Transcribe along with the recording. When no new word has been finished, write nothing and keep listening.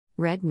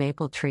Red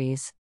maple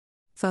trees.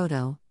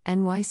 Photo,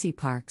 NYC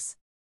Parks.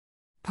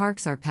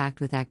 Parks are packed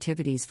with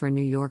activities for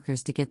New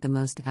Yorkers to get the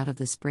most out of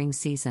the spring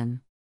season.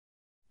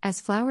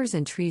 As flowers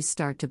and trees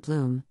start to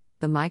bloom,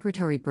 the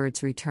migratory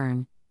birds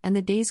return, and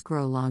the days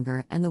grow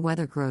longer and the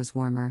weather grows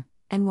warmer,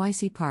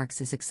 NYC Parks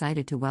is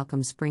excited to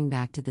welcome spring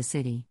back to the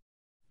city.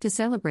 To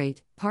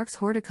celebrate, Parks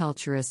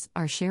horticulturists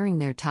are sharing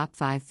their top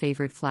 5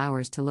 favorite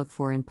flowers to look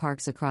for in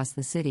parks across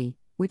the city,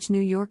 which New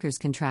Yorkers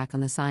can track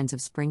on the Signs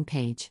of Spring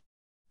page.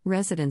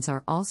 Residents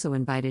are also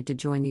invited to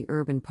join the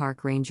urban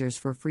park rangers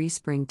for free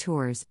spring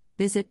tours,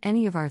 visit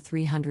any of our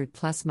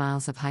 300-plus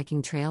miles of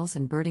hiking trails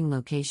and birding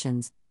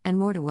locations, and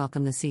more to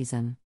welcome the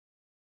season.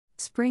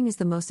 Spring is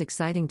the most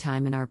exciting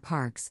time in our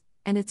parks,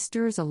 and it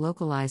stirs a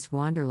localized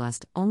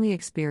wanderlust only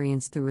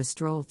experienced through a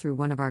stroll through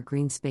one of our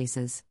green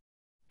spaces.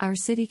 Our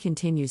city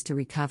continues to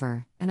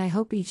recover, and I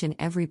hope each and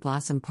every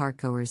Blossom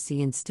parkgoer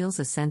instills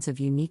a sense of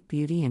unique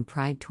beauty and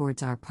pride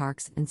towards our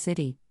parks and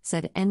city,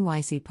 said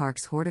NYC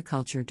Parks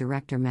Horticulture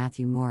Director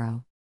Matthew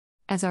Morrow.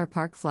 As our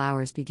park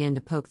flowers begin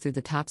to poke through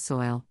the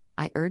topsoil,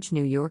 I urge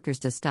New Yorkers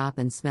to stop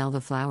and smell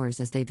the flowers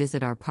as they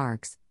visit our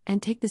parks,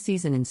 and take the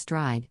season in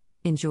stride,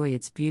 enjoy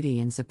its beauty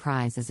and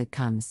surprise as it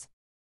comes.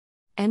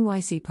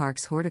 NYC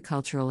Parks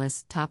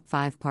Horticulturalists Top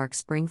 5 Park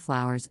Spring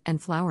Flowers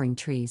and Flowering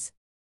Trees.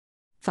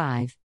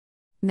 5.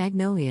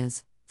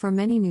 Magnolias. For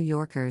many New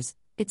Yorkers,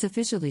 it's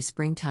officially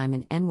springtime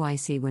in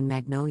NYC when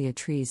magnolia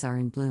trees are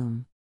in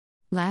bloom.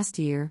 Last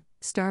year,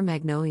 star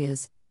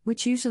magnolias,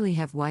 which usually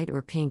have white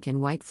or pink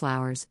and white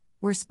flowers,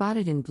 were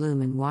spotted in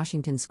bloom in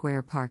Washington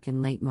Square Park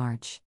in late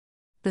March.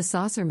 The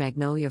saucer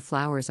magnolia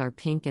flowers are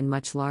pink and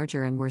much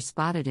larger and were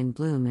spotted in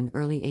bloom in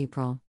early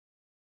April.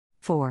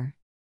 4.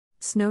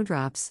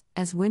 Snowdrops.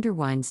 As winter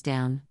winds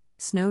down,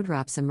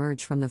 snowdrops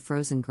emerge from the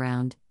frozen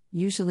ground,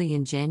 usually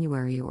in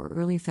January or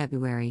early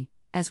February,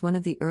 as one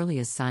of the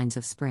earliest signs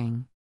of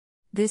spring.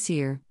 This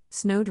year,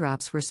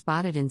 snowdrops were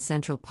spotted in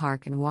Central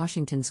Park and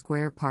Washington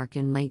Square Park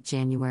in late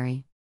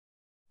January.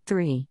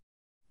 3.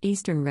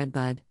 Eastern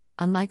redbud.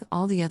 Unlike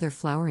all the other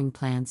flowering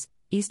plants,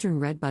 eastern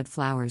redbud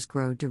flowers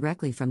grow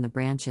directly from the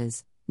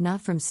branches,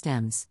 not from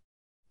stems.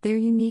 Their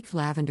unique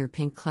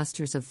lavender-pink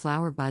clusters of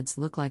flower buds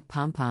look like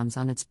pom-poms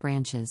on its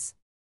branches.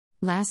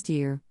 Last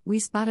year, we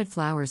spotted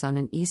flowers on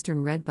an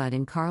eastern redbud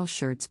in Carl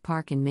Schurz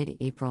Park in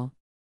mid-April.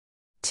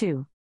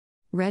 2.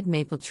 Red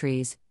maple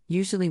trees,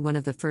 usually one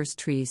of the first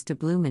trees to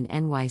bloom in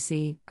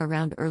NYC,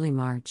 around early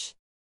March.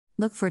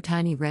 Look for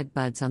tiny red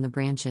buds on the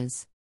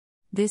branches.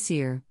 This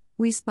year,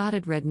 we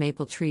spotted red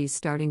maple trees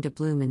starting to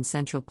bloom in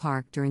Central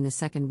Park during the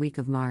second week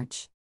of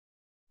March.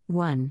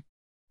 1.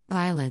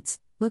 Violets.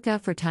 Look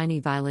out for tiny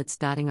violets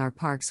dotting our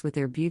parks with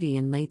their beauty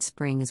in late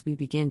spring as we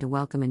begin to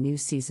welcome a new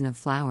season of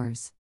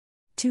flowers.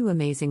 2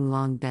 amazing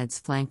long beds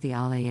flank the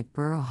alley at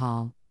Borough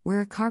Hall,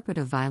 where a carpet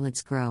of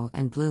violets grow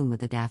and bloom with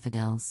the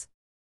daffodils.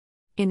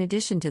 In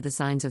addition to the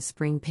Signs of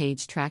Spring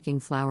page tracking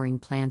flowering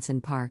plants in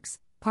parks,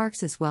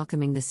 Parks is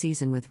welcoming the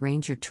season with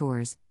ranger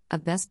tours, a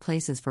best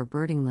places for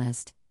birding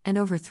list, and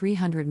over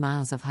 300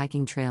 miles of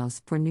hiking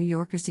trails for New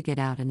Yorkers to get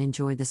out and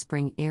enjoy the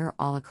spring air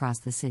all across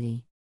the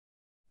city.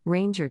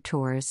 Ranger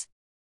tours.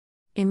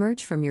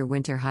 Emerge from your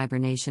winter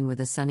hibernation with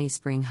a sunny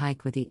spring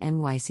hike with the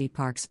NYC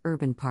Parks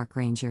Urban Park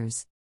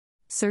Rangers.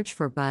 Search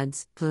for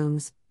buds,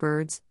 blooms,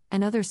 birds,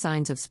 and other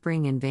signs of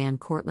spring in Van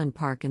Cortlandt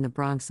Park in the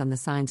Bronx on the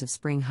Signs of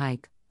Spring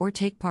hike, or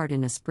take part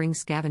in a spring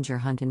scavenger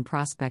hunt in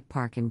Prospect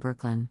Park in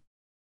Brooklyn.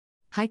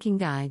 Hiking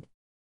guide.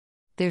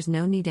 There's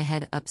no need to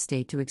head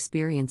upstate to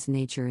experience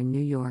nature in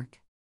New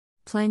York.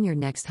 Plan your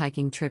next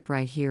hiking trip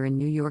right here in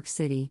New York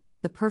City,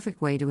 the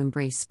perfect way to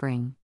embrace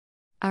spring.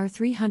 Our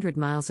 300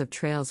 miles of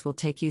trails will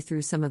take you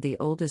through some of the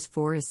oldest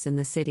forests in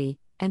the city,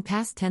 and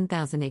past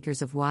 10,000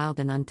 acres of wild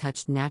and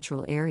untouched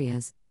natural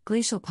areas,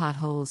 glacial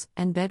potholes,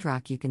 and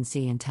bedrock you can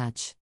see and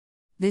touch.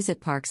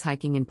 Visit Parks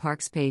Hiking in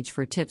Parks page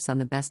for tips on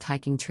the best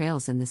hiking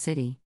trails in the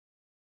city.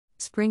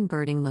 Spring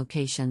birding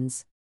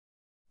locations.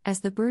 As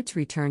the birds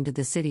return to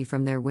the city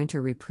from their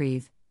winter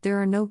reprieve,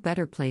 there are no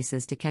better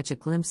places to catch a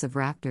glimpse of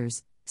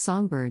raptors,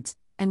 songbirds,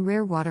 and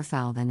rare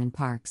waterfowl than in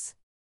parks.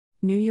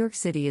 New York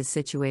City is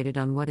situated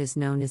on what is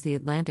known as the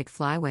Atlantic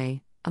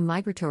Flyway, a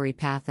migratory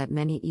path that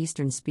many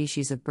eastern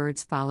species of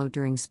birds follow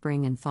during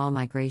spring and fall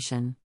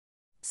migration.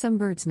 Some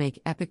birds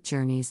make epic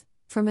journeys,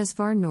 from as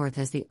far north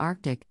as the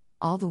Arctic,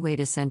 all the way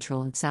to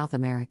Central and South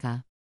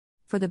America.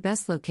 For the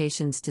best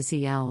locations to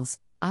see owls,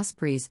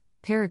 ospreys,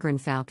 peregrine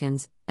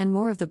falcons, and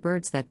more of the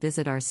birds that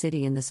visit our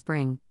city in the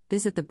spring,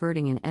 visit the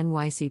Birding in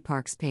NYC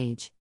Parks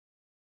page.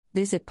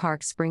 Visit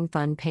Parks Spring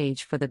Fun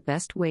page for the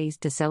best ways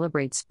to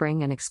celebrate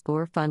spring and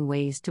explore fun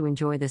ways to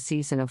enjoy the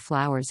season of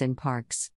flowers in parks.